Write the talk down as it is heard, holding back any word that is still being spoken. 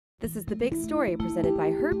This is The Big Story presented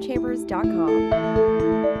by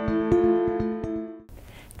herbchambers.com.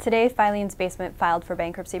 Today, Filene's Basement filed for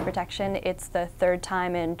bankruptcy protection. It's the third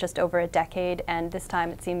time in just over a decade, and this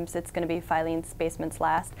time it seems it's going to be Filene's Basement's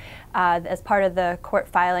last. As part of the court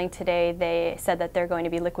filing today, they said that they're going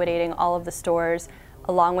to be liquidating all of the stores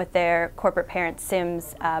along with their corporate parent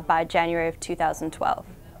Sims by January of 2012.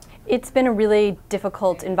 It's been a really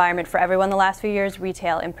difficult environment for everyone the last few years,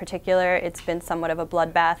 retail in particular. It's been somewhat of a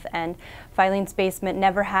bloodbath, and Filene's Basement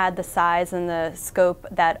never had the size and the scope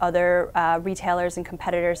that other retailers and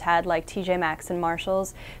competitors had, like TJ Maxx and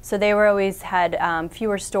Marshalls. So they always had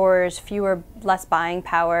fewer stores, less buying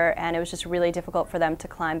power, and it was just really difficult for them to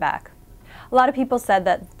climb back. A lot of people said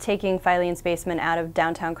that taking Filene's Basement out of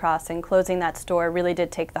downtown Crossing, closing that store, really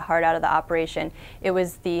did take the heart out of the operation. It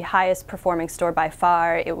was the highest performing store by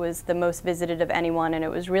far, it was the most visited of anyone, and it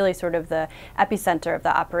was really sort of the epicenter of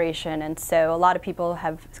the operation. And so a lot of people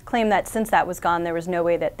have claimed that since that was gone, there was no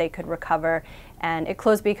way that they could recover, and it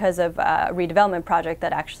closed because of a redevelopment project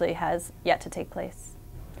that actually has yet to take place.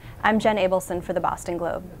 I'm Jenn Abelson for the Boston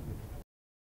Globe.